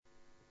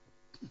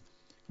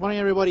Morning,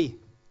 everybody.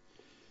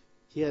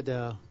 Here at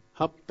the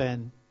Hub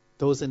and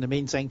those in the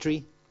main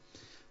sanctuary.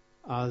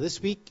 This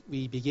week,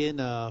 we begin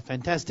a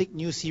fantastic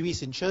new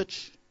series in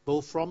church,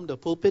 both from the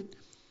pulpit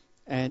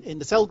and in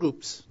the cell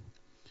groups.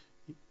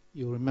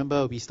 You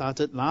remember we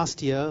started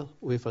last year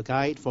with a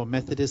guide for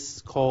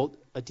Methodists called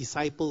A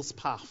Disciple's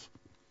Path.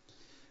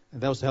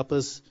 And that was to help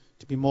us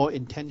to be more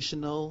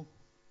intentional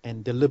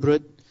and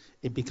deliberate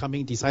in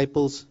becoming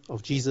disciples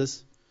of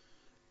Jesus,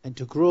 and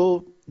to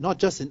grow not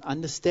just in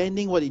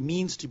understanding what it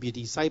means to be a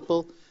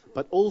disciple,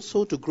 but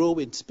also to grow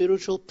in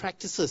spiritual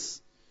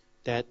practices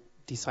that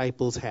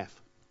disciples have.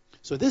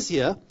 So this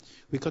year,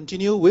 we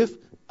continue with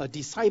a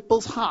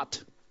disciple's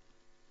heart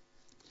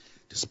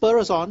to spur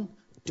us on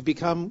to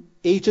become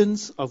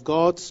agents of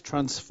God's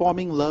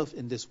transforming love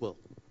in this world.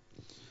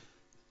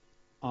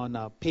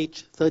 On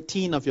page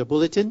 13 of your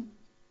bulletin,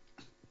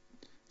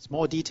 there's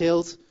more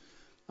details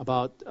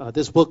about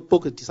this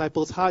workbook, A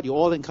Disciple's Heart. You're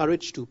all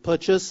encouraged to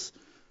purchase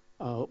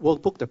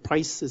workbook. The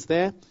price is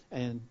there,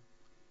 and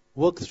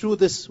work through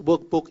this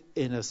workbook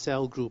in a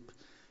cell group.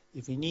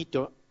 If you need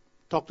to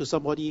talk to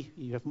somebody,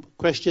 you have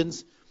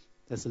questions,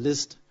 there's a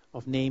list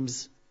of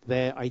names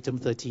there, item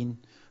 13.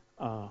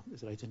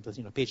 Is it item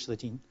 13 or page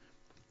 13?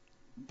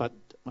 But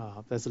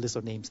there's a list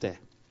of names there.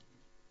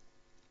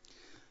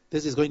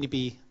 This is going to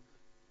be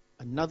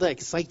another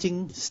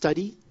exciting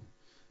study,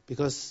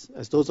 because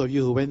as those of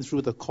you who went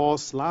through the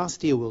course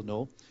last year will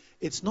know,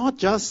 it's not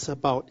just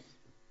about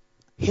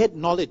head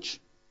knowledge,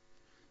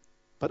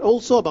 but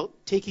also about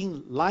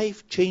taking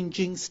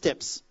life-changing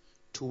steps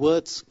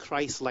towards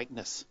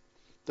Christ-likeness.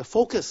 The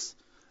focus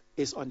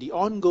is on the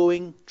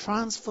ongoing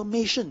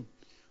transformation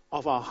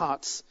of our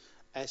hearts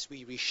as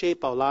we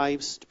reshape our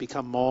lives to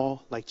become more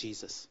like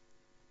Jesus.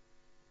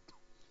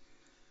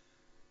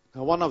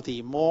 Now, one of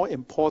the more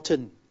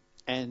important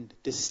and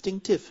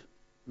distinctive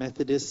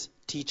Methodist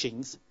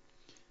teachings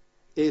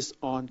is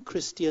on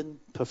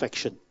Christian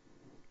perfection.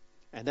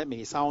 And that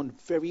may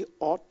sound very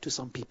odd to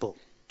some people.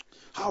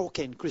 How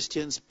can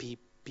Christians be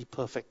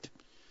perfect?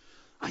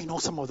 I know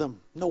some of them.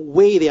 No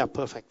way they are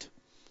perfect.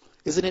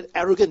 Isn't it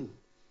arrogant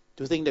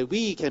to think that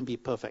we can be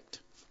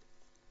perfect?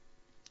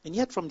 And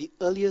yet from the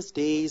earliest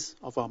days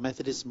of our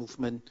Methodist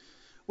movement,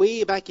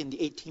 way back in the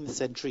 18th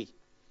century,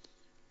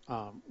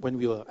 when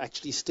we were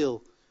actually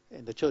still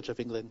in the Church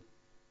of England,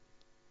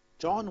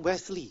 John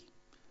Wesley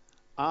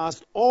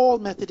asked all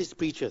Methodist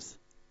preachers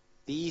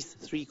these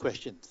three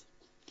questions.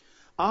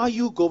 Are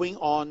you going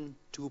on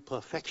to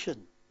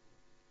perfection?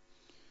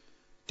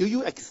 Do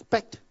you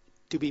expect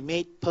to be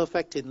made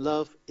perfect in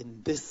love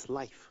in this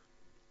life?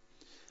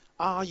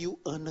 Are you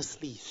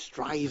earnestly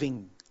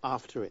striving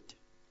after it?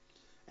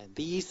 And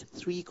these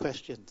three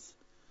questions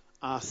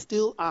are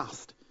still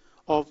asked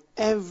of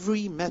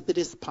every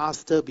Methodist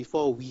pastor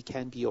before we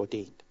can be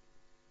ordained.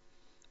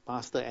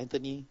 Pastor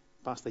Anthony,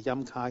 Pastor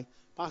Yam Kai,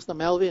 Pastor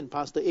Melvin,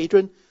 Pastor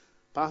Adrian,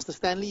 Pastor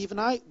Stanley, even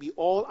I, we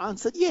all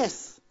answered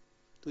yes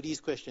to these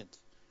questions.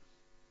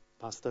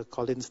 Pastor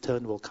Colin's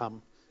turn will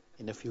come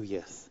in a few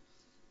years.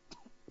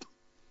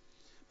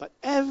 But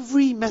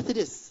every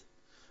Methodist,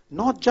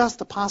 not just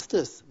the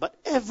pastors, but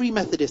every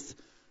Methodist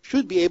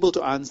should be able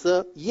to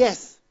answer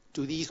yes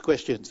to these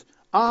questions.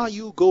 Are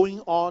you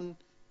going on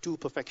to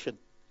perfection?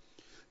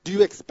 Do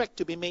you expect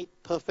to be made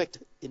perfect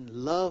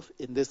in love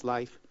in this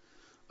life?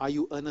 Are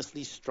you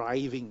earnestly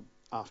striving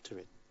after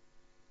it?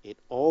 It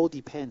all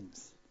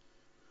depends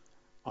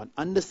on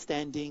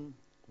understanding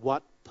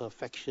what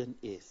perfection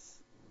is.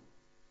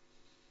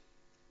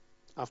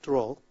 After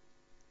all,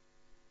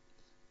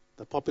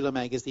 the popular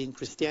magazine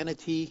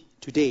Christianity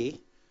Today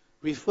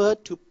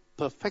referred to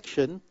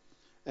perfection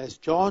as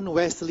John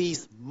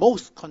Wesley's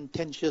most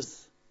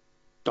contentious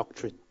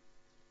doctrine.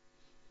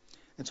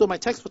 And so my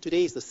text for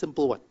today is the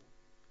simple one.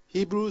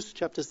 Hebrews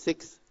chapter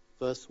 6,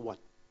 verse 1.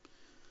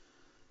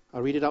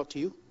 I'll read it out to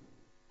you.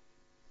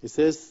 It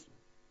says,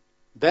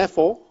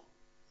 therefore,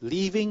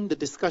 leaving the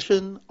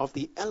discussion of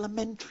the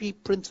elementary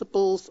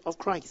principles of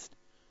Christ,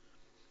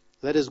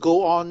 let us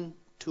go on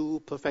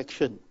to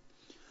perfection,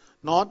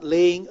 not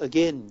laying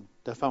again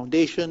the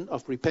foundation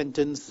of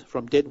repentance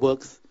from dead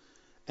works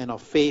and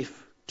of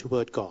faith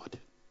toward God.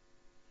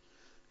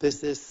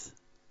 This is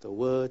the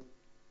word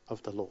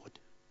of the Lord.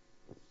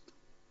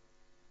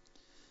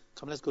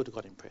 Come, let's go to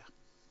God in prayer.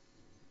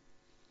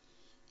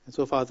 And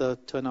so, Father,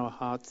 turn our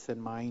hearts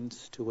and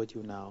minds toward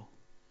you now.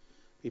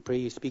 We pray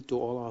you speak to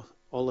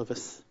all of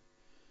us.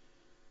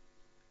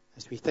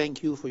 As we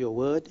thank you for your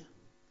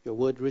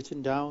word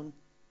written down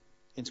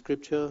in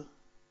Scripture,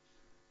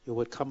 your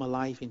word come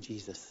alive in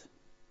Jesus.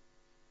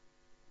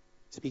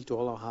 Speak to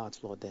all our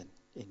hearts, Lord, then,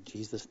 in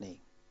Jesus' name.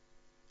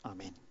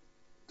 Amen.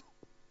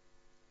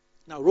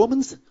 Now,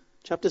 Romans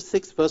chapter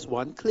 6, verse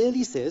 1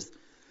 clearly says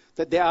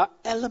that there are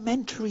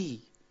elementary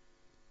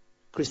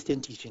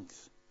Christian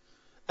teachings.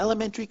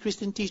 Elementary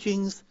Christian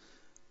teachings,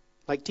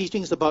 like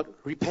teachings about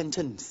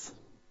repentance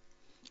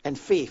and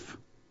faith.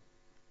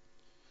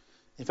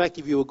 In fact,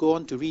 if you will go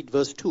on to read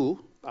verse 2,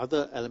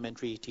 other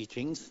elementary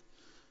teachings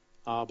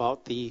are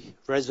about the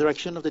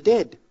resurrection of the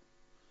dead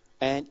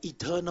and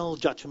eternal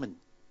judgment.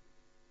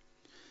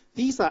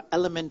 These are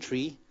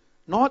elementary,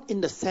 not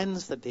in the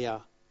sense that they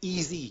are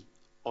easy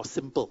or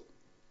simple.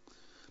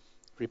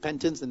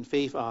 Repentance and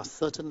faith are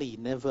certainly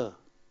never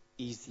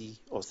easy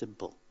or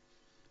simple.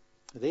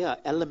 They are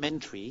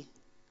elementary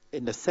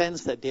in the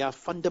sense that they are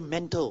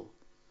fundamental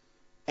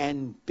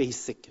and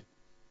basic.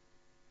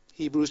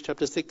 Hebrews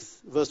chapter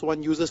 6 verse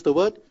 1 uses the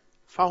word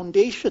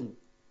foundation.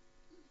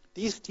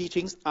 These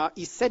teachings are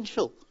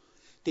essential.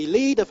 They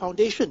lay the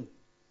foundation,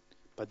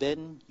 but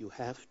then you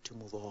have to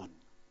move on.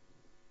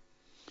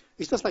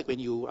 It's just like when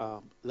you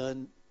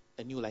learn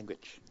a new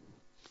language.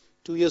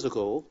 2 years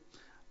ago,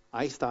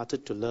 I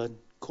started to learn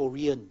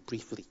Korean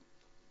briefly.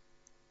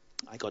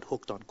 I got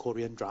hooked on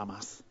Korean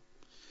dramas.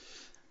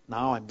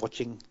 Now I'm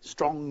watching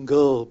Strong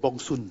Girl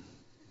Bong-soon.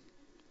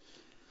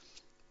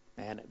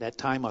 And at that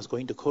time I was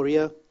going to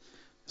Korea,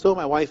 so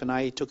my wife and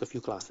I took a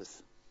few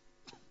classes.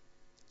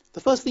 The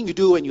first thing you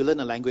do when you learn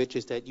a language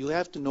is that you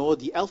have to know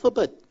the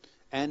alphabet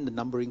and the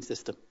numbering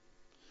system.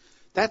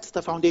 That's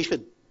the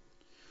foundation.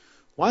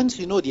 Once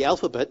you know the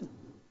alphabet,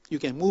 you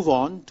can move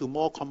on to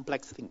more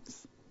complex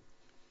things.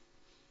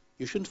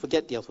 You shouldn't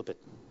forget the alphabet.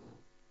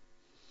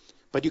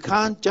 But you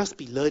can't just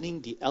be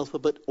learning the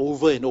alphabet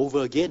over and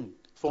over again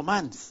for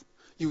months.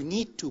 You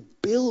need to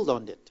build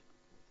on it.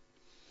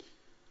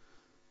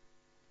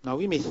 Now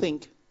we may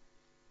think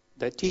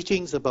that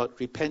teachings about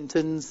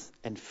repentance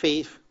and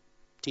faith,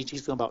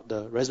 teachings about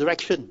the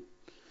resurrection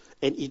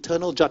and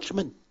eternal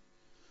judgment,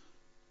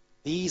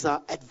 these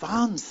are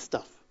advanced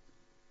stuff.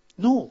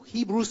 No,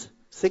 Hebrews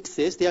 6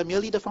 says they are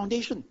merely the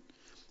foundation.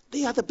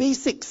 They are the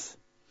basics.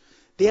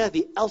 They are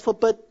the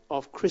alphabet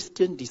of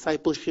Christian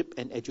discipleship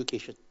and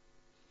education.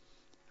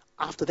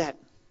 After that,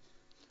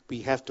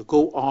 we have to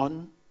go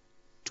on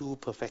to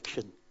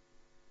perfection.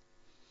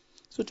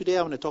 So today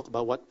I want to talk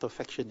about what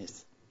perfection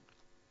is.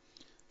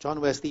 John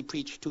Wesley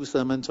preached 2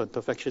 sermons on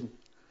perfection,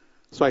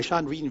 so I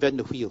shan't reinvent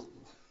the wheel.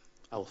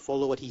 I will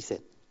follow what he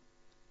said.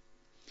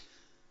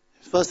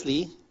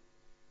 Firstly,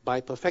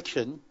 by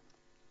perfection,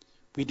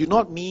 we do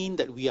not mean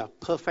that we are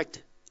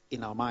perfect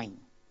in our mind.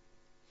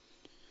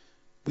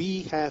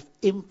 We have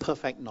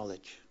imperfect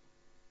knowledge,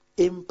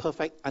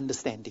 imperfect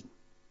understanding.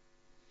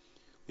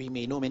 We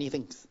may know many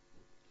things,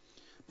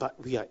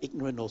 but we are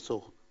ignorant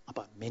also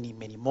about many,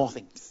 many more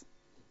things.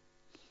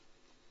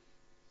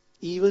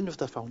 Even with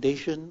the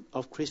foundation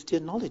of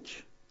Christian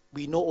knowledge,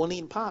 we know only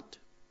in part.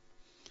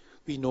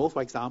 We know,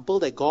 for example,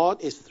 that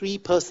God is 3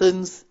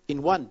 persons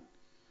in one.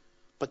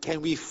 But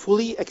can we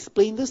fully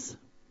explain this?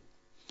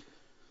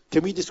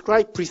 Can we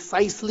describe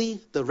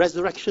precisely the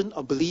resurrection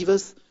of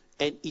believers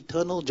and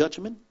eternal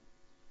judgment?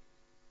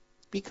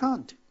 We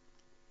can't.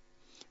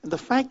 And the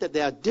fact that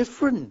there are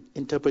different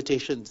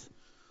interpretations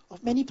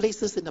of many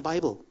places in the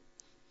Bible,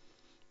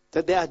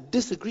 that there are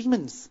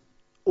disagreements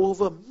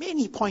over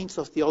many points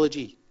of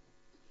theology,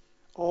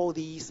 all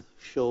these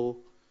show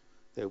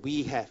that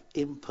we have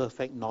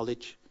imperfect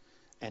knowledge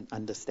and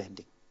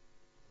understanding.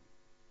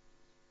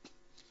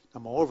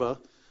 And moreover,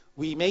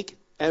 we make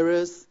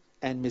errors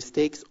and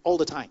mistakes all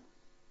the time,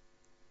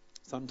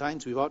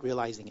 sometimes without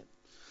realizing it.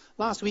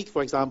 Last week,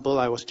 for example,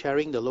 I was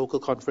chairing the local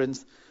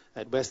conference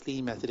at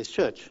Wesley Methodist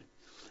Church,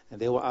 and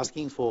they were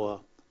asking for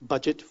a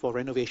budget for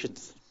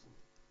renovations.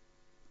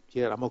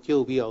 Here at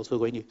Amokyo, we are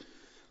also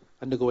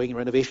undergoing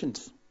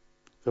renovations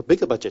for a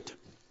bigger budget.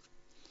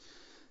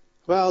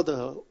 Well,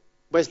 the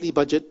Wesley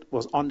budget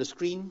was on the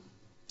screen.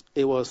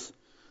 It was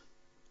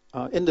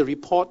in the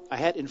report I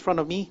had in front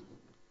of me.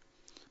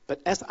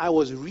 But as I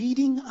was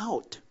reading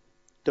out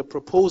the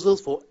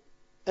proposals for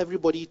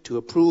everybody to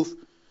approve,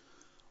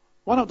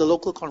 one of the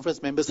local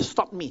conference members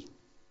stopped me.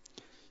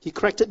 He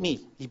corrected me.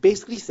 He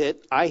basically said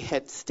I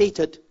had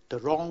stated the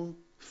wrong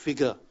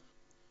figure.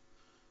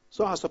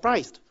 So I was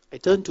surprised. I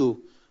turned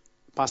to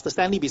Pastor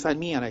Stanley beside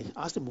me and I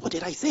asked him, what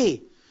did I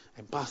say?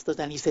 And Pastor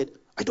Stanley said,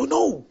 I don't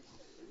know.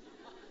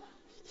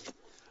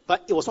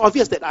 But it was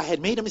obvious that I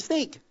had made a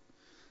mistake.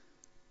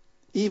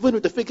 Even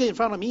with the figure in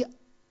front of me,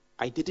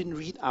 I didn't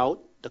read out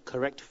the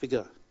correct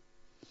figure.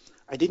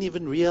 I didn't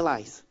even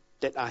realize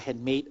that I had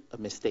made a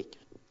mistake.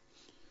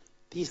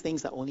 These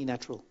things are only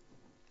natural.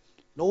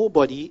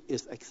 Nobody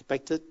is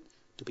expected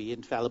to be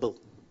infallible.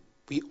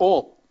 We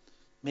all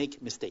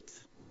make mistakes.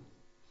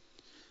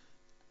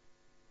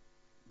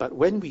 But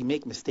when we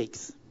make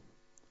mistakes,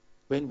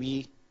 when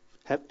we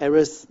have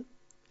errors,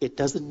 it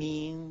doesn't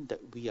mean that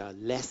we are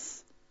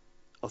less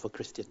of a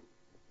Christian.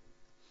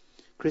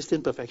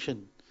 Christian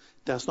perfection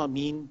does not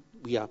mean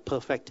we are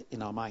perfect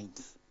in our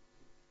minds.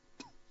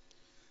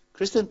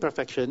 Christian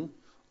perfection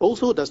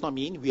also does not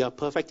mean we are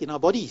perfect in our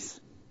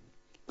bodies,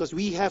 because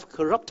we have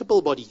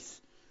corruptible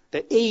bodies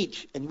that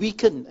age and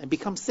weaken and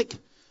become sick.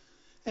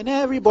 And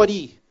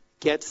everybody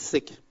gets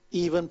sick,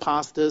 even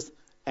pastors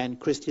and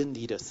Christian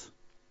leaders.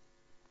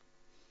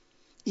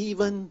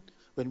 Even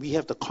when we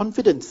have the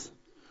confidence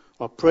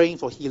of praying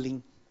for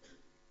healing,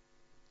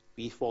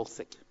 we fall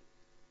sick.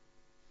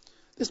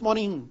 This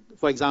morning,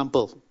 for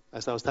example,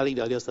 as I was telling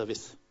the earlier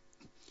service,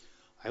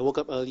 I woke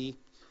up early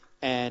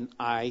and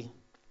I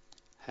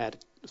had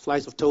a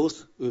slice of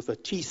toast with a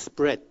cheese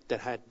spread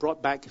that I had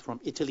brought back from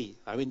Italy.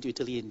 I went to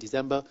Italy in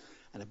December,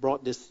 and I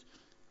bought this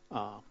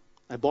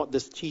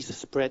cheese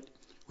spread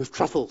with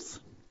truffles.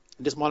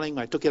 And this morning,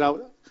 when I took it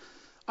out,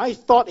 I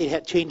thought it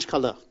had changed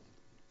color.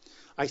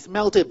 I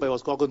smelled it, but it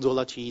was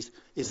gorgonzola cheese.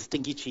 It's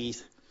stinky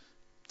cheese.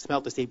 It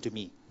smelled the same to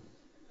me.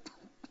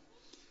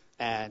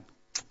 And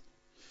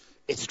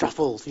it's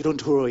truffles. You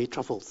don't throw away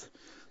truffles.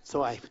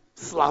 So I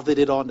slathered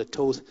it on the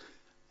toast,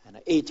 and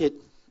I ate it.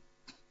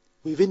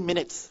 Within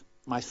minutes,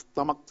 my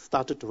stomach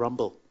started to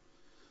rumble.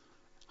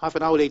 Half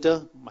an hour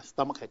later, my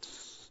stomach had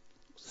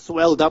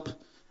swelled up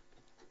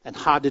and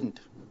hardened.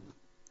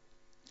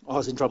 I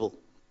was in trouble.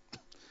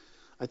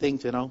 I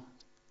think,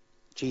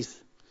 cheese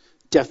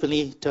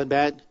definitely turned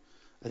bad.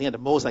 I think at the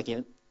most I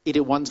can eat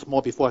it once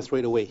more before I throw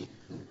it away.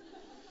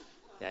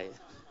 Yeah.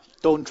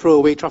 Don't throw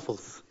away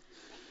truffles.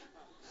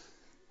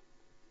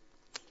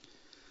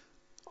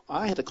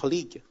 I had a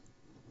colleague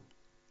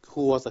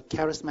who was a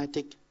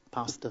charismatic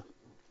pastor,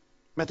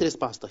 Methodist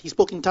pastor. He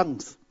spoke in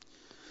tongues.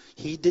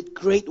 He did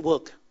great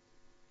work,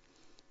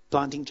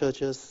 planting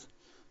churches.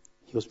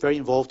 He was very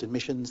involved in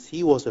missions.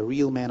 He was a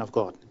real man of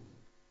God.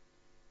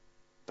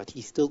 But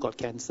he still got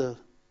cancer.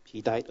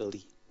 He died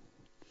early.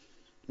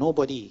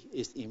 Nobody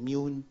is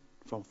immune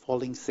from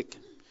falling sick,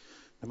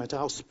 no matter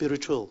how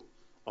spiritual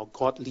or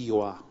godly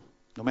you are,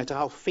 no matter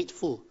how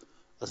faithful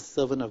a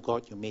servant of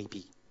God you may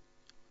be.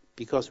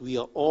 Because we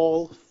are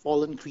all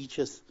fallen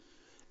creatures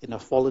in a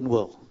fallen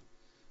world.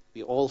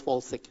 We all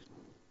fall sick.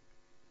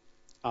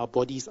 Our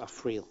bodies are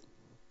frail.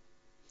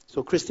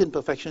 So Christian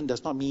perfection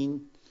does not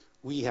mean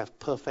we have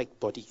perfect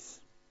bodies.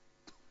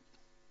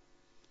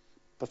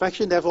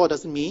 Perfection, therefore,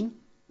 doesn't mean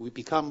we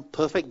become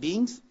perfect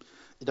beings.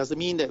 It doesn't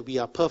mean that we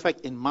are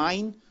perfect in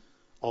mind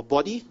or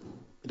body.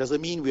 It doesn't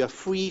mean we are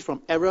free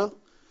from error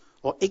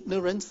or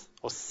ignorance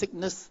or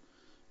sickness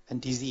and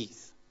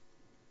disease.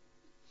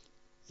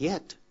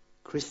 Yet,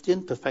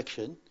 Christian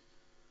perfection,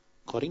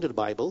 according to the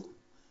Bible,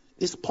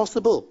 is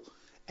possible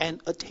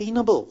and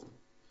attainable.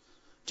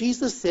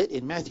 Jesus said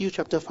in Matthew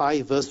chapter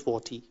 5, verse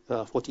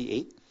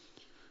 48,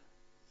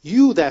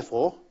 "You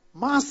therefore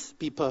must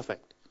be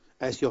perfect,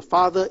 as your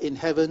Father in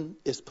heaven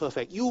is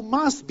perfect." You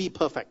must be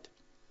perfect.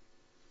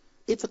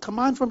 It's a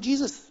command from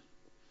Jesus.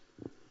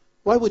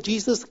 Why would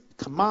Jesus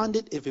command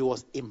it if it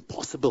was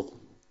impossible?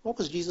 What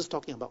was Jesus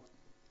talking about?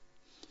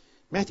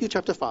 Matthew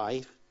chapter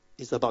 5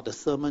 is about the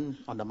Sermon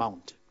on the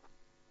Mount.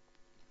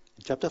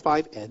 Chapter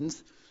 5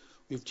 ends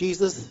with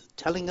Jesus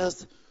telling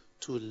us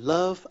to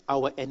love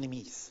our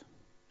enemies.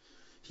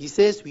 He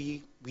says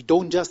we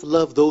don't just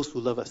love those who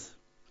love us.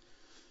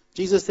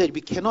 Jesus said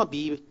we cannot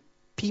be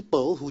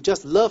people who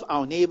just love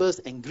our neighbors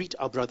and greet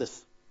our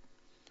brothers.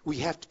 We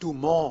have to do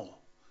more.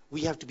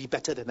 We have to be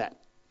better than that.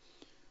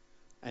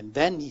 And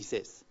then he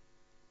says,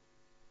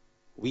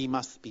 we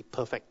must be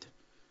perfect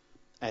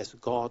as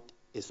God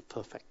is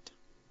perfect.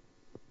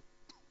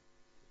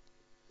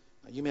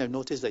 Now, you may have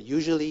noticed that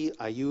usually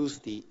I use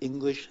the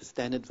English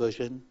Standard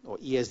Version or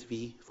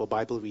ESV for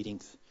Bible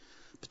readings.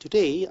 But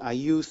today I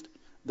used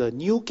the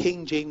New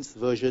King James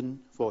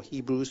Version for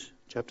Hebrews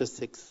chapter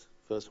 6,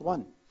 verse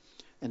 1.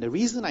 And the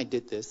reason I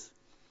did this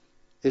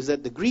is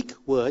that the Greek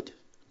word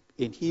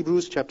in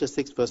Hebrews chapter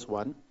 6, verse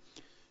 1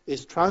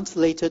 is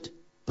translated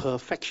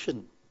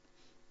perfection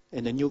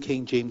in the New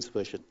King James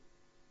Version.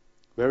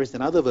 Whereas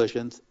in other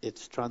versions,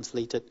 it's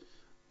translated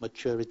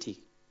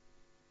maturity.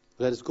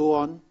 Let us go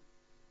on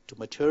to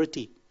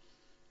maturity,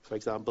 for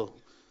example,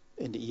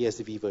 in the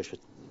ESV version.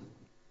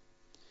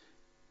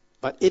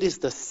 But it is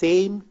the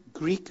same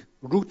Greek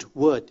root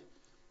word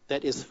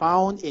that is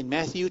found in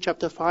Matthew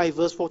chapter 5,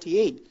 verse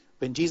 48,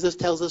 when Jesus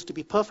tells us to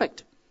be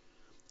perfect,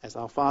 as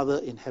our Father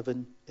in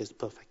heaven is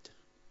perfect.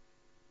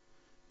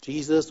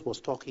 Jesus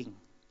was talking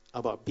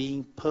about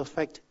being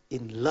perfect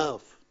in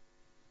love,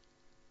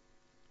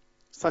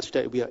 such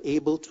that we are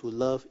able to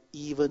love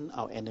even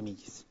our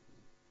enemies.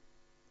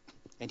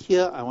 And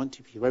here I want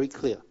to be very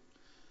clear.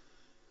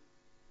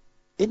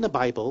 In the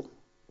Bible,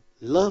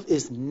 love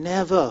is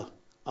never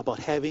about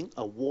having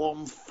a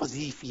warm,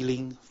 fuzzy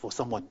feeling for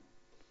someone.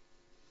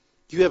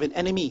 You have an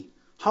enemy.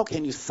 How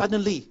can you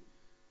suddenly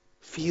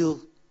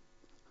feel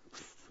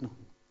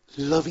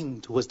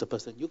loving towards the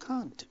person? You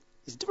can't.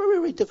 It's very,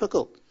 very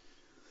difficult.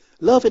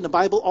 Love in the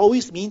Bible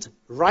always means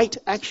right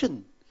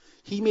action.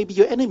 He may be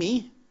your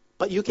enemy,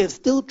 but you can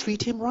still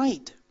treat him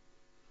right.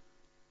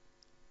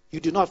 You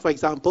do not, for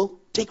example,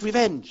 take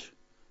revenge.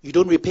 You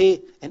don't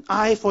repay an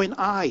eye for an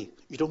eye.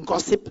 You don't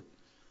gossip,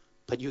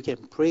 but you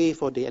can pray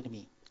for the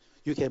enemy.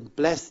 You can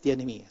bless the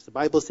enemy. As the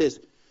Bible says,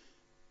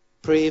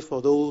 pray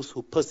for those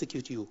who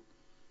persecute you.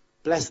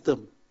 Bless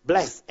them.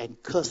 Bless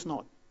and curse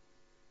not.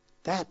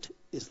 That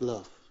is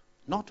love.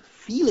 Not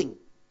feeling,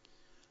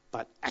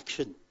 but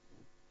action.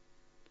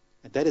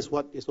 And that is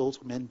what is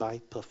also meant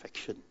by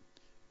perfection.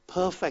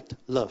 Perfect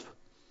love.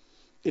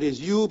 It is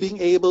you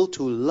being able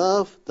to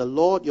love the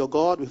Lord your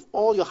God with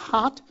all your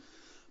heart,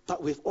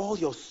 but with all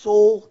your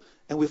soul,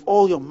 and with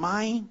all your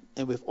mind,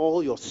 and with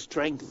all your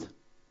strength.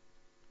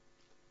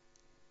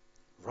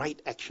 Right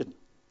action.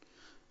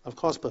 Of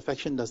course,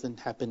 perfection doesn't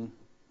happen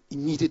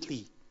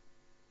immediately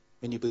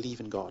when you believe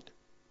in God.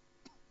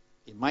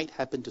 It might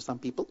happen to some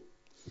people.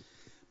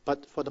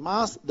 But for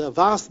the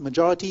vast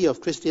majority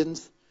of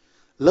Christians,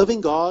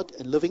 loving God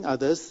and loving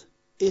others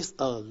is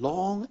a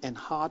long and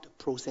hard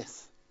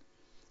process.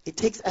 It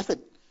takes effort.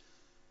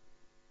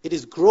 It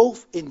is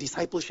growth in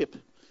discipleship.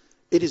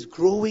 It is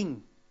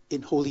growing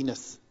in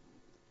holiness.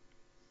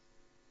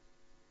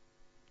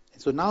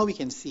 And so now we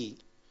can see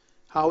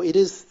how it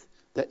is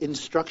that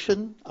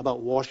instruction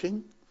about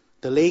washing,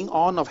 the laying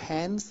on of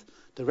hands,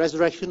 the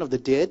resurrection of the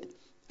dead,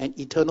 and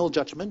eternal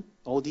judgment,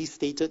 all these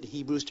stated in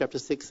Hebrews chapter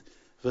 6,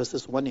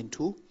 verses 1 and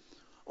 2,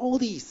 all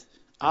these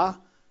are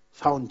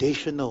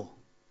foundational,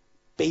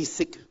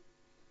 basic,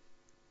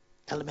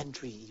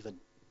 elementary even.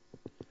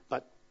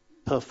 But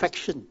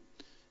perfection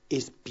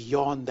is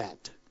beyond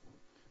that.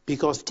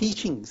 Because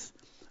teachings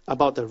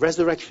about the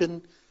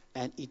resurrection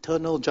and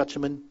eternal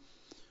judgment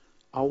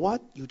are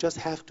what you just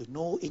have to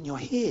know in your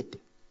head.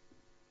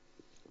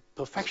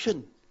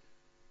 Perfection,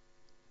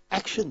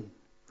 action,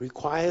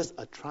 requires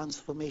a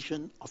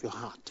transformation of your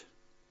heart.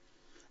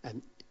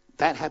 And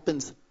that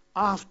happens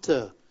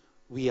after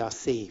we are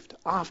saved,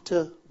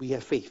 after we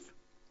have faith.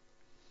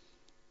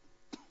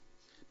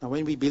 Now,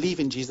 when we believe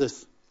in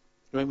Jesus,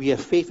 when we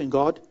have faith in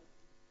God,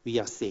 we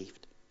are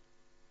saved.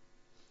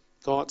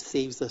 God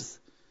saves us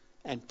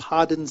and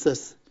pardons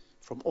us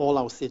from all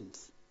our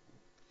sins.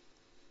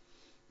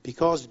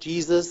 Because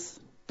Jesus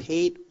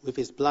paid with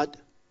his blood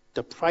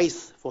the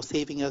price for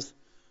saving us,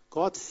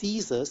 God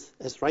sees us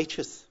as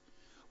righteous.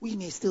 We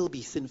may still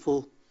be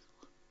sinful.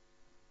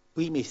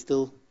 We may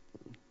still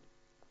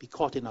be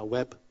caught in our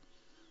web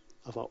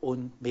of our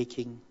own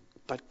making.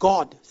 But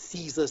God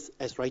sees us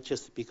as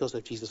righteous because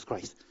of Jesus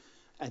Christ.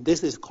 And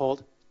this is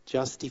called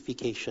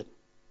justification.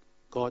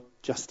 God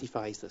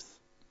justifies us.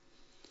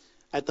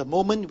 At the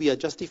moment we are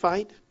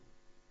justified,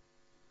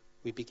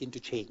 we begin to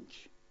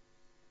change.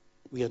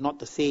 We are not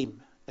the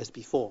same as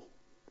before.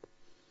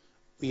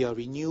 We are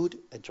renewed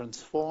and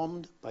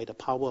transformed by the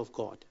power of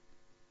God.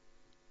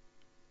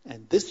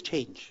 And this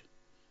change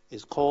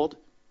is called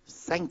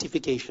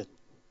sanctification.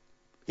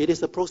 It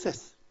is a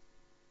process.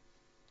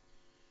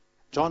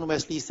 John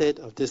Wesley said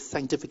of this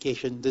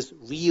sanctification, this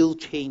real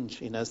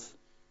change in us,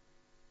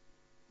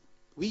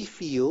 we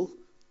feel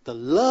the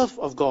love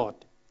of God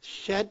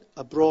shed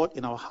abroad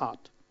in our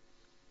heart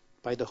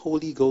by the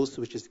Holy Ghost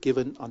which is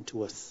given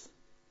unto us,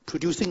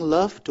 producing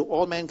love to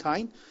all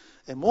mankind,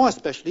 and more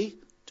especially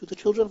to the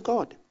children of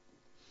God,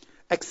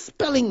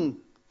 expelling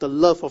the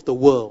love of the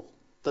world,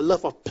 the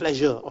love of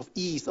pleasure, of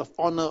ease, of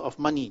honor, of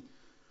money,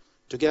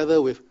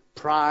 together with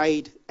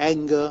pride,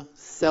 anger,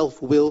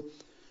 self-will,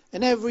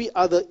 and every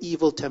other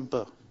evil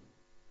temper.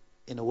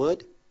 In a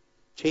word,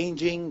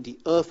 changing the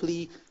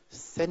earthly,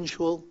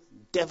 sensual,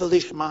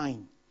 devilish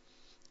mind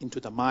into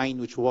the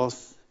mind which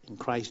was in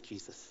Christ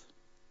Jesus.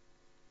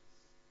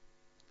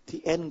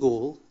 The end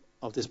goal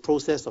of this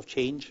process of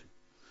change,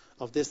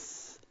 of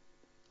this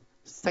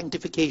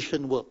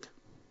sanctification work,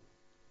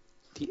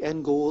 the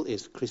end goal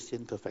is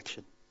Christian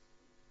perfection.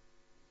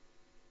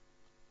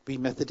 We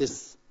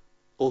Methodists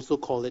also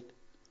call it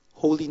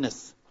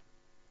holiness.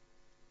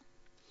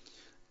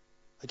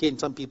 Again,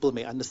 some people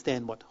may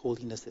understand what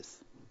holiness is.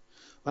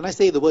 When I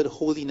say the word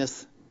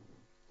holiness,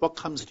 what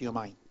comes to your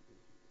mind?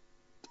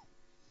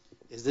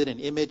 Is it an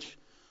image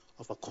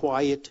of a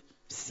quiet,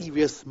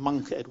 serious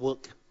monk at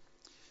work?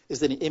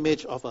 Is it an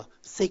image of a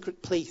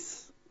sacred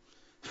place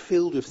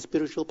filled with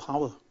spiritual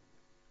power?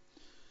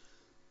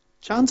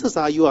 Chances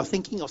are you are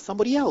thinking of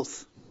somebody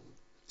else,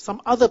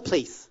 some other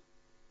place.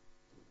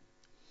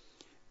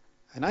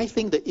 And I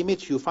think the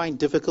image you find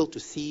difficult to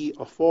see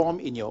or form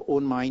in your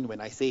own mind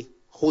when I say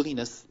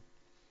holiness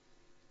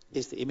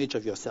is the image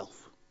of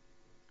yourself.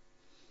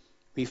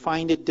 We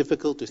find it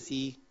difficult to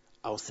see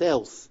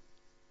ourselves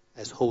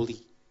as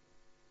holy.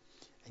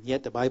 And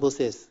yet the Bible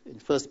says in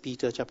 1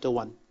 Peter chapter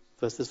 1,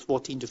 verses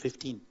 14 to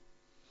 15,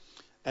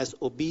 as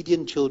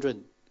obedient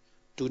children,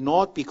 do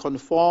not be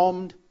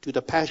conformed to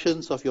the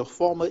passions of your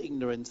former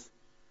ignorance,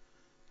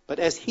 but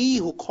as he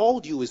who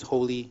called you is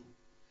holy,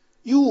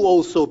 you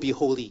also be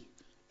holy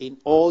in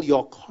all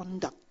your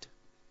conduct.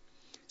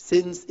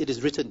 Since it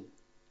is written,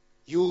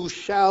 you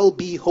shall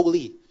be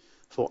holy,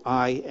 for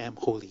I am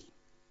holy.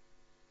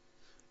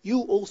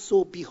 You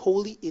also be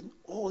holy in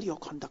all your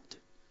conduct.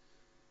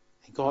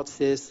 And God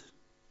says,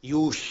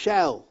 you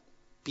shall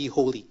be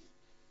holy,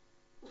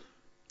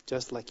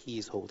 just like he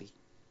is holy.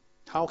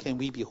 How can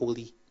we be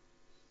holy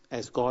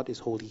as God is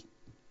holy?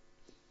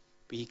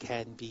 We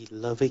can be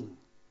loving,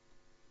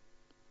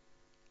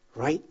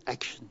 right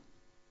action,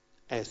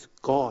 as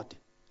God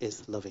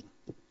is loving.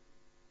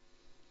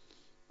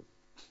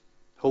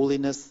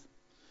 Holiness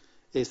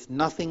is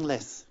nothing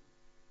less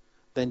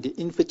than the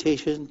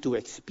invitation to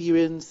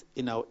experience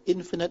in our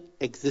infinite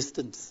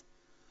existence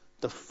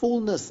the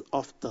fullness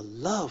of the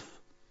love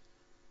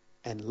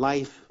and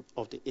life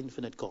of the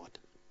infinite God.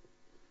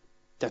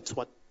 That's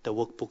what the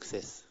workbook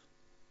says.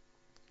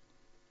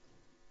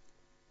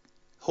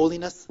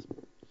 Holiness,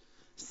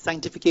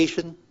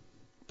 sanctification,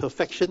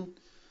 perfection,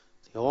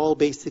 They're all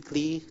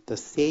basically the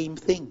same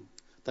thing.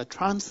 The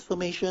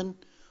transformation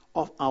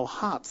of our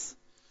hearts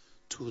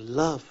to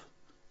love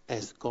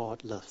as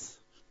God loves.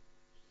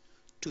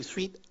 To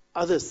treat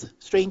others,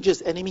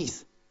 strangers,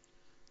 enemies,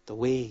 the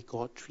way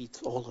God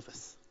treats all of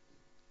us.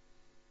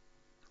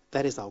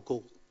 That is our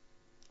goal.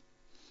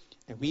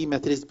 And we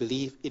Methodists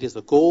believe it is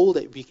a goal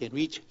that we can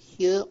reach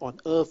here on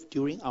earth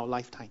during our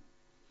lifetime.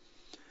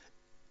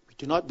 We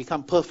do not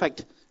become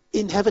perfect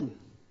in heaven.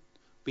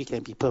 We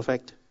can be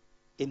perfect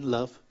in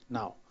love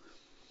now.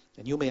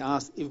 And you may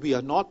ask, if we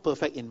are not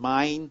perfect in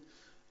mind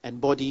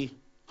and body,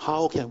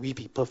 how can we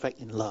be perfect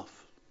in love?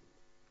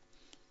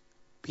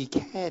 We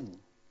can,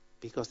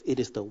 because it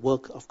is the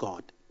work of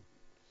God.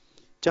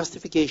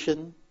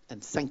 Justification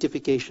and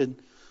sanctification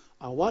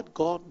are what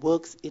God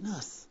works in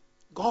us.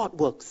 God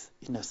works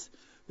in us.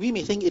 We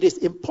may think it is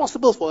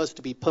impossible for us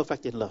to be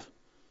perfect in love.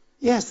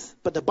 Yes,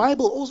 but the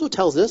Bible also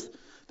tells us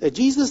that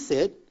Jesus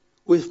said,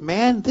 with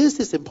man this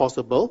is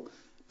impossible,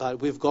 but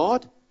with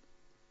God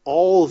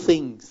all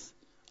things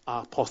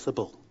are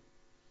possible.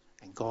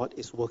 And God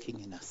is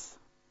working in us.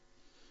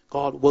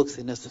 God works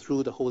in us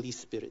through the Holy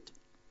Spirit.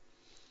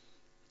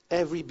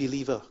 Every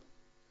believer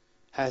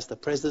has the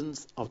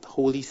presence of the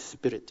Holy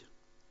Spirit.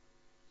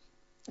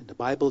 And the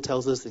Bible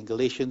tells us in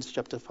Galatians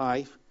chapter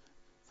 5,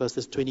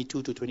 verses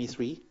 22 to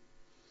 23,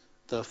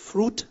 the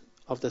fruit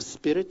of the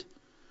Spirit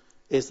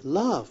is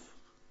love,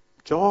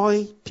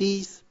 joy,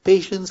 peace,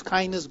 patience,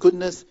 kindness,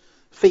 goodness,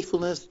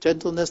 faithfulness,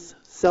 gentleness,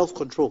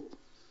 self-control.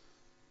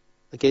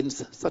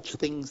 Against such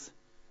things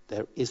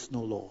there is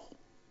no law.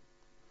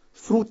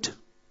 Fruit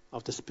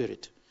of the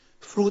Spirit.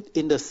 Fruit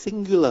in the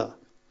singular.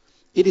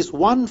 It is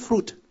one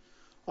fruit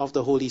of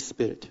the Holy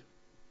Spirit.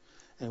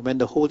 And when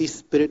the Holy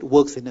Spirit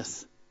works in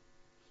us,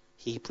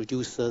 He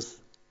produces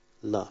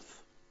love.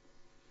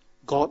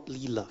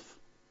 Godly love.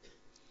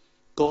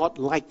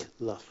 God-like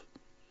love.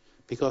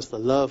 Because the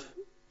love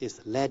is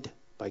led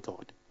by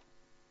God.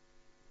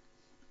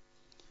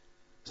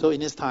 So in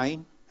his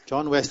time,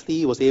 John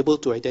Wesley was able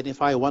to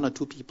identify one or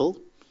two people.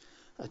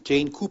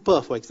 Jane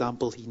Cooper, for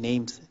example, he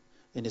names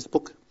in his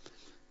book,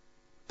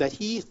 that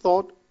he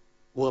thought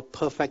were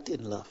perfect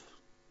in love.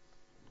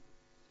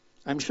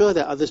 I'm sure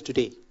there are others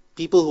today.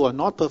 People who are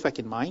not perfect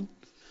in mind,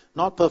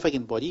 not perfect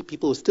in body,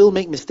 people who still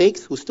make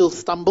mistakes, who still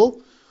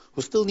stumble,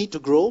 who still need to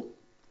grow,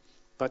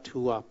 but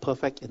who are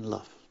perfect in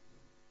love.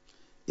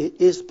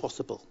 It is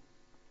possible.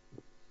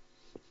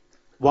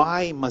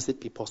 Why must it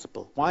be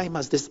possible? Why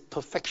must this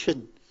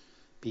perfection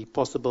be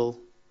possible?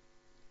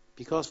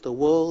 Because the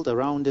world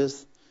around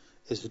us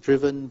is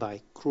driven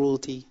by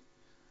cruelty,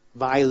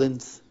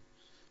 violence,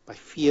 by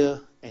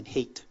fear and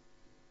hate.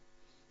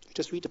 You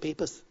just read the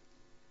papers.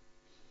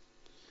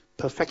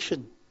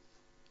 Perfection,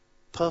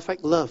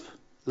 perfect love,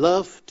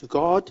 love to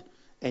God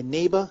and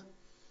neighbor,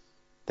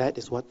 that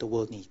is what the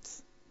world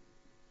needs.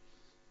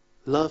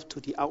 Love to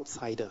the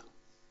outsider,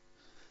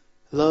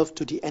 love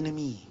to the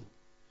enemy,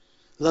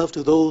 love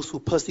to those who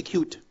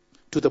persecute,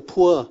 to the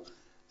poor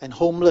and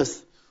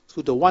homeless,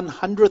 to the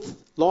 100th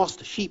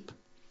lost sheep.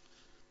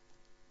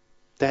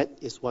 That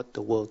is what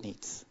the world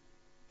needs.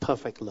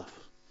 Perfect love.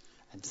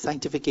 And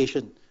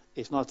sanctification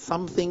is not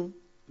something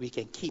we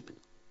can keep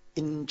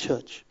in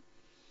church.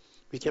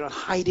 We cannot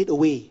hide it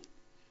away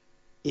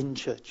in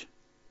church.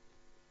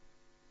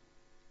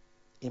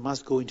 It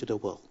must go into the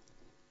world.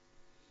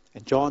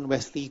 And John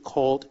Wesley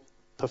called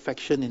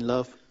perfection in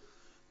love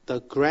the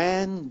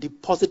grand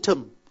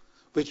depositum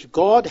which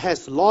God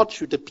has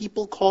lodged with the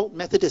people called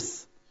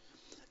Methodists.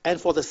 And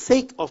for the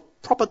sake of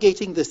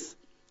propagating this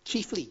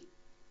chiefly,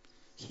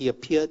 He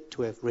appeared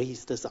to have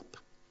raised us up.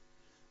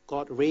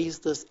 God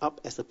raised us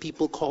up as a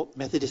people called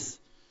Methodists,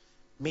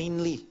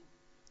 mainly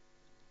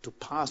to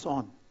pass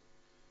on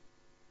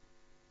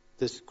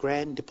this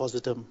grand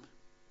depositum,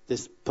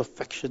 this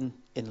perfection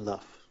in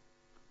love.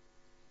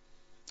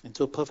 And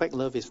so perfect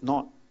love is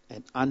not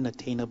an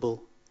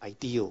unattainable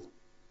ideal.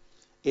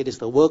 It is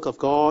the work of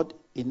God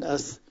in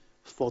us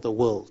for the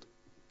world.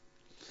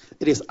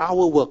 It is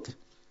our work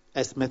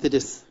as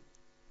Methodists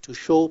to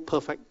show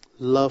perfect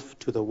love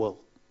to the world.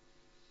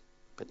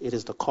 But it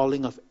is the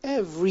calling of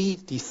every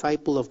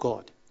disciple of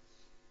God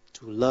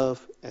to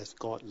love as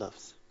God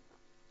loves.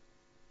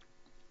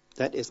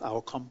 That is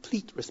our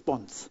complete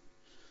response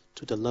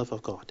to the love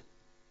of God.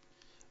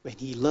 When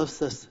He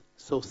loves us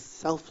so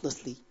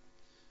selflessly,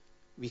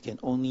 we can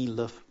only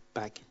love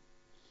back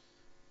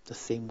the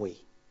same way.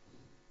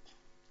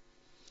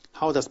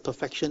 How does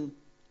perfection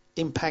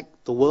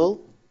impact the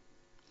world?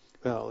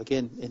 Well,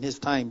 again, in his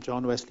time,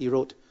 John Wesley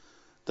wrote,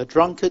 the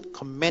drunkard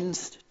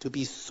commenced to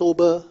be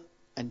sober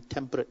and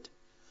temperate.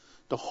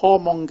 The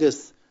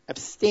whoremongers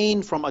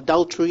abstained from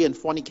adultery and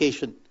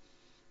fornication.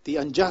 The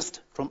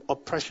unjust from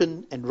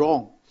oppression and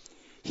wrong.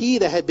 He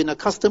that had been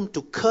accustomed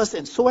to curse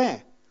and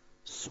swear,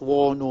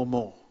 swore no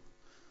more.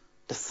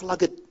 The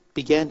sluggard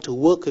began to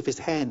work with his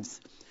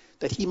hands,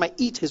 that he might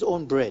eat his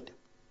own bread.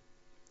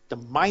 The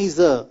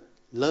miser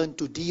learned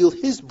to deal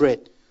his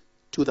bread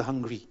to the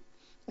hungry,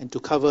 and to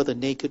cover the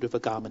naked with a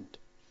garment.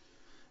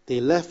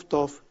 They left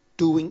off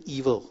doing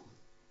evil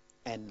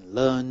and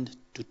learned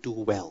to do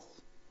well.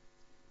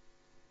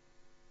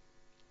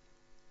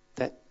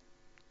 That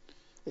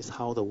is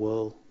how the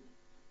world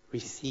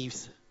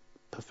receives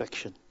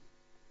perfection.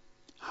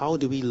 How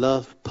do we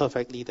love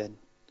perfectly then?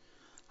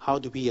 How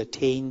do we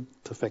attain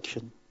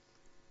perfection?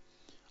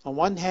 On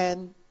one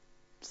hand,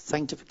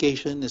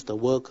 sanctification is the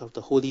work of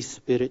the Holy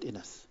Spirit in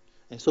us.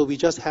 And so we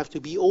just have to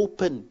be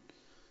open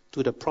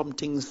to the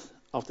promptings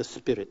of the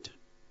Spirit.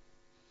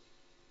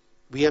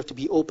 We have to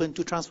be open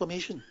to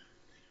transformation.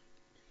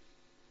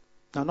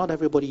 Now, not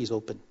everybody is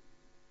open.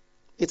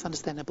 It's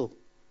understandable.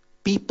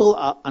 People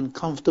are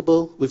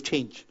uncomfortable with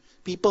change.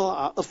 People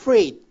are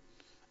afraid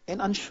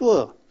and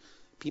unsure.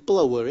 People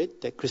are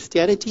worried that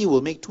Christianity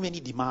will make too many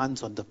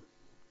demands on them.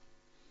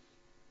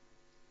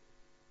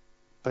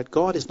 But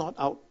God is not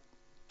out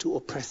to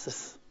oppress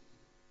us,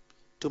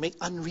 to make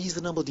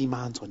unreasonable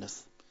demands on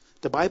us.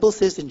 The Bible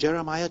says in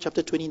Jeremiah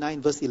chapter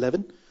 29, verse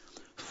 11,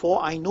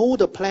 "For I know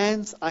the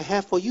plans I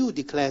have for you,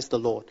 declares the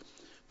Lord.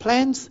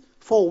 Plans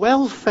for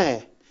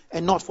welfare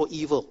and not for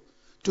evil,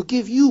 to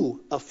give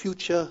you a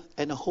future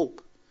and a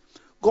hope."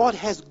 God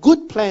has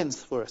good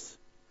plans for us.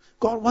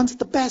 God wants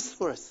the best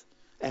for us.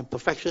 And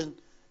perfection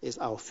is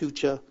our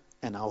future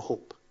and our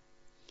hope.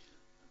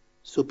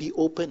 So be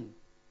open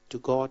to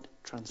God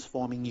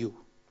transforming you.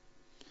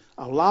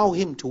 Allow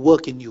Him to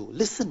work in you.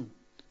 Listen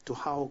to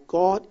how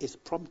God is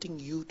prompting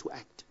you to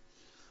act.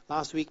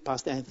 Last week,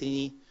 Pastor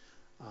Anthony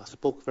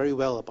spoke very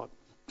well about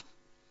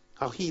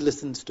how he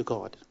listens to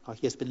God, how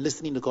he has been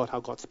listening to God, how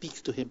God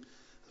speaks to him.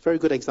 A very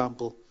good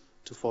example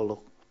to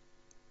follow.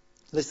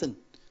 Listen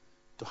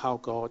to how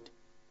God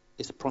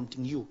is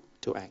prompting you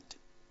to act.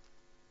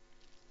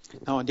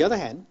 Now, on the other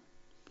hand,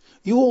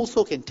 you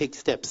also can take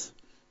steps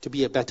to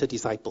be a better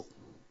disciple,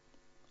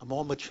 a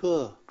more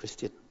mature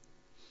Christian.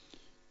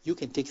 You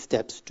can take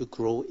steps to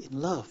grow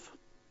in love.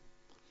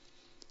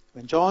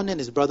 When John and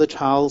his brother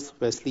Charles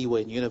Wesley were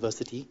in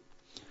university,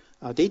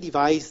 they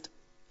devised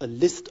a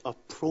list of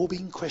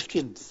probing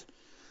questions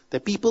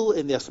that people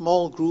in their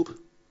small group,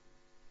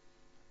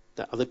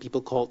 that other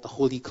people called the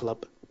Holy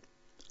Club,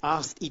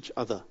 asked each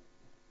other.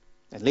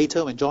 And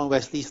later, when John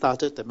Wesley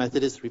started the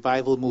Methodist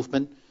revival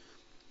movement,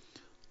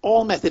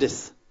 all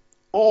Methodists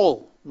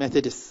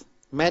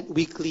met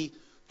weekly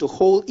to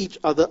hold each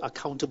other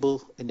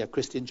accountable in their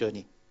Christian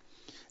journey.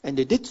 And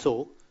they did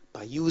so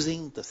by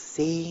using the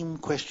same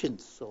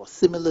questions, or a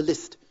similar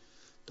list,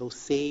 those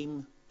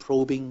same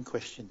probing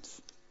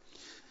questions.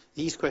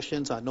 These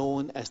questions are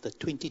known as the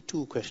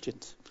 22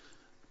 questions.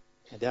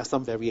 And there are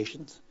some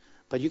variations,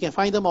 but you can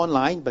find them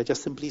online by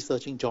just simply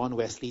searching John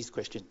Wesley's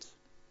questions.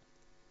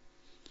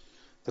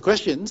 The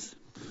questions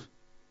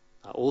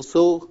are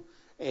also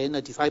in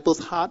a Disciples'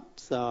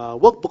 Heart's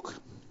workbook.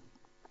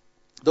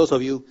 Those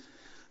of you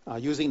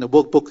using the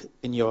workbook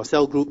in your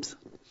cell groups,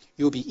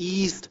 you'll be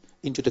eased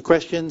into the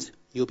questions.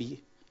 You'll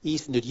be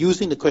eased into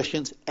using the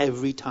questions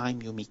every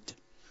time you meet.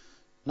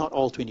 Not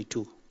all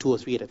 22, 2 or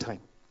 3 at a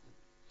time.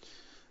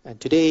 And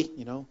today,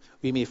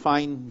 we may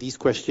find these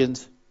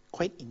questions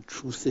quite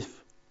intrusive.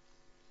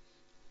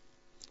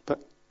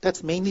 But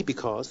that's mainly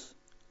because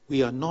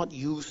we are not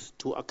used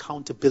to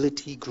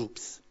accountability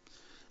groups.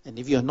 And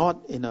if you're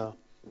not in a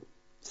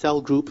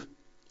cell group,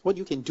 what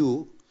you can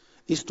do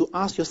is to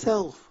ask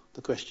yourself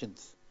the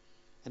questions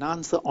and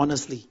answer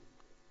honestly.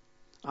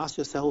 Ask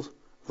yourself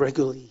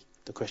regularly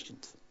the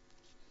questions.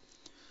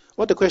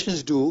 What the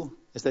questions do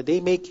is that they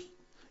make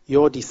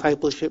your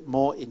discipleship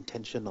more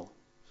intentional.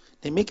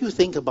 They make you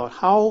think about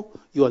how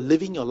you are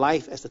living your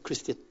life as a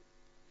Christian.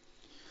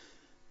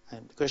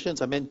 And the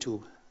questions are meant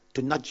to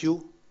nudge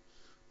you,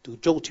 to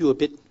jolt you a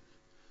bit,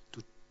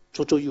 to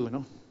chocho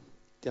you,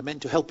 They're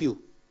meant to help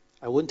you.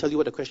 I won't tell you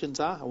what the questions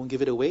are. I won't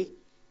give it away. You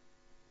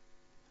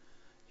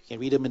can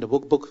read them in the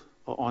workbook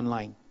or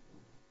online.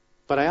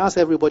 But I ask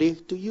everybody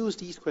to use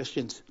these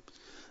questions,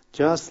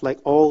 just like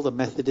all the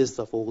Methodists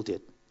of old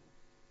did.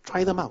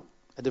 Try them out.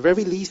 At the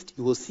very least,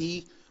 you will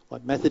see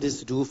what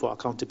Methodists do for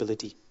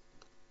accountability.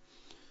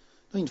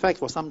 In fact,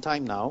 for some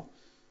time now,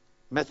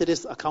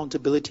 Methodist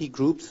accountability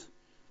groups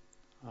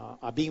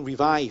are being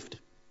revived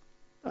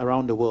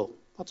around the world.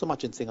 Not so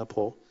much in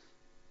Singapore.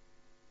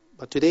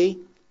 But today,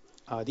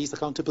 these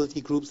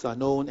accountability groups are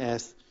known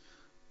as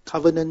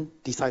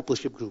covenant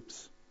discipleship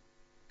groups,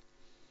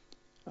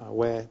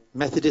 where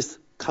Methodists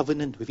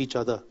covenant with each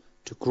other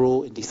to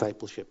grow in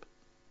discipleship.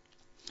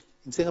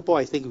 In Singapore,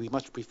 I think we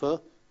much prefer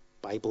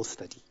Bible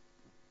study,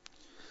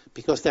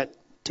 because that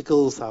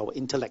tickles our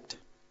intellect.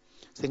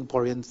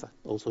 Singaporeans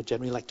also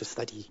generally like to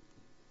study.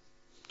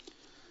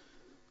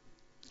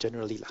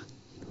 Generally lah.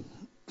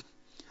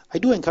 I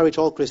do encourage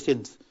all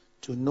Christians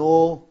to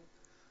know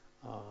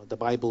the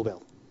Bible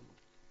well.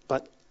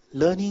 But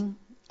learning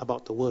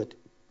about the Word,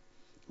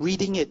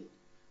 reading it,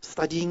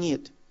 studying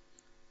it,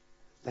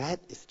 that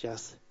is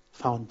just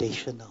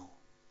foundational.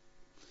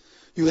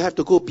 You have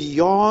to go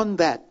beyond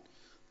that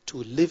to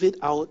live it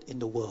out in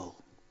the world.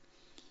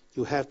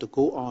 You have to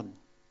go on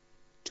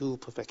to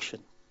perfection.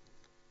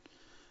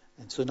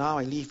 And so now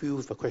I leave you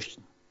with a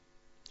question.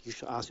 You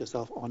should ask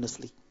yourself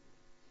honestly.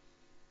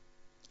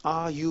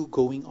 Are you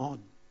going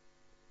on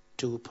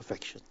to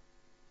perfection.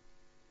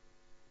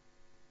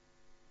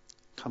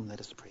 Come, let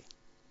us pray.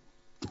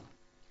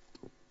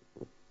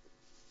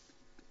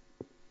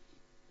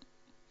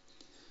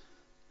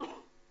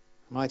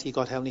 Mighty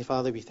God, Heavenly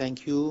Father, we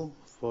thank you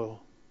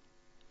for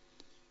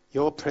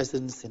your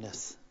presence in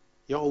us,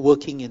 your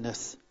working in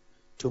us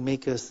to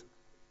make us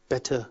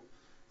better,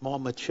 more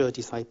mature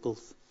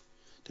disciples,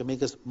 to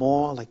make us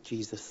more like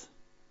Jesus.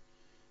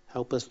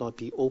 Help us, Lord,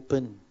 be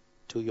open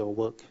to your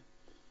work.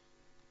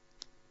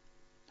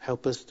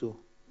 Help us to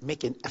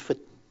make an effort.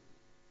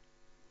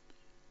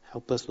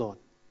 Help us, Lord,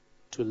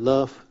 to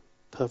love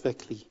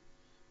perfectly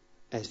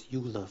as you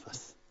love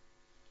us,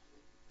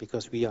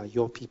 because we are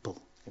your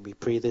people. And we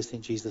pray this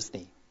in Jesus'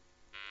 name.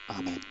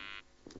 Amen.